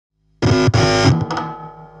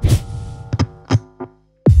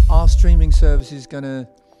streaming services going to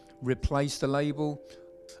replace the label?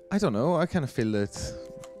 I don't know. I kind of feel that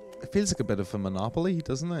it feels like a bit of a monopoly,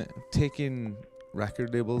 doesn't it? Taking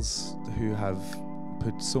record labels who have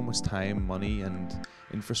put so much time, money and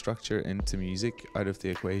infrastructure into music out of the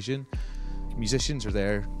equation. Musicians are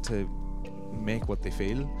there to make what they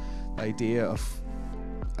feel. The idea of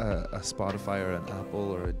a Spotify or an Apple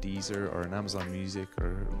or a Deezer or an Amazon Music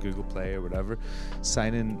or Google Play or whatever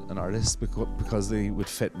signing an artist because they would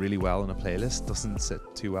fit really well in a playlist doesn't sit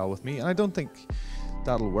too well with me. And I don't think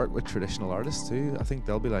that'll work with traditional artists too. I think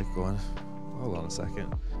they'll be like going, hold on a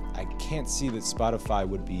second. I can't see that Spotify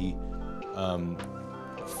would be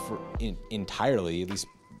entirely, at least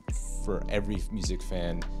for every music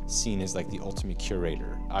fan, seen as like the ultimate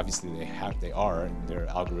curator. Obviously they are, and there are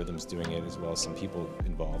algorithms doing it as well as some people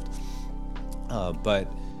involved.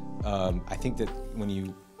 But I think that when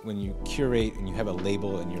you curate and you have a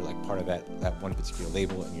label and you're like part of that one particular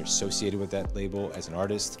label and you're associated with that label as an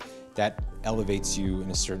artist, that elevates you in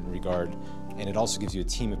a certain regard, and it also gives you a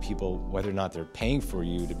team of people, whether or not they're paying for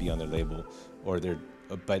you to be on their label,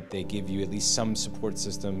 but they give you at least some support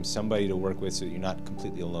system, somebody to work with so that you're not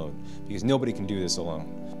completely alone, because nobody can do this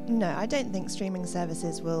alone. No, I don't think streaming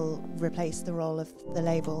services will replace the role of the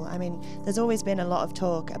label. I mean, there's always been a lot of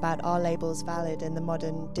talk about are labels valid in the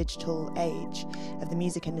modern digital age of the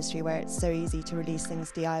music industry, where it's so easy to release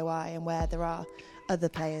things DIY and where there are other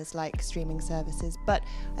players like streaming services. But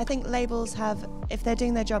I think labels have, if they're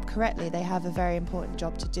doing their job correctly, they have a very important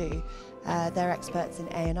job to do. They're experts in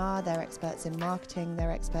A&R, they're experts in marketing,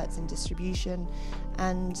 they're experts in distribution,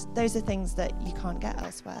 and those are things that you can't get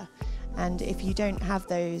elsewhere. And if you don't have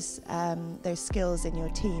those skills in your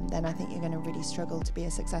team, then I think you're going to really struggle to be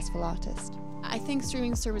a successful artist. I think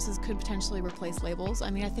streaming services could potentially replace labels. I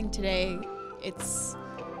mean, I think today it's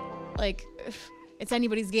like, it's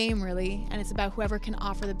anybody's game really, and it's about whoever can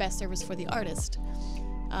offer the best service for the artist.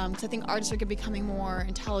 So I think artists are becoming more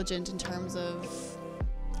intelligent in terms of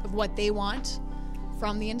what they want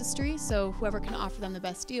from the industry. So whoever can offer them the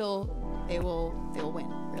best deal, they will win,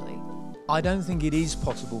 really. I don't think it is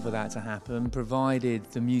possible for that to happen, provided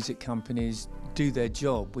the music companies do their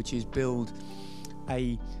job, which is build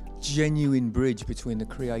a genuine bridge between the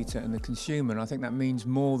creator and the consumer. And I think that means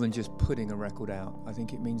more than just putting a record out. I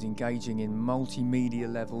think it means engaging in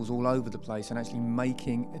multimedia levels all over the place and actually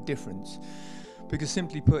making a difference. Because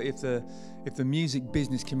simply put, if the music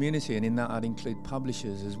business community, and in that I'd include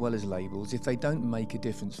publishers as well as labels, if they don't make a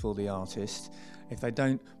difference for the artist, if they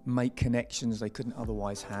don't make connections they couldn't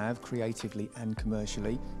otherwise have, creatively and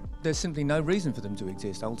commercially, there's simply no reason for them to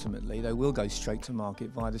exist. Ultimately, they will go straight to market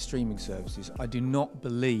via the streaming services. I do not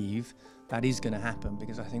believe that is going to happen,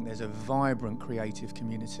 because I think there's a vibrant creative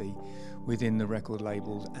community within the record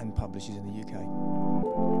labels and publishers in the UK.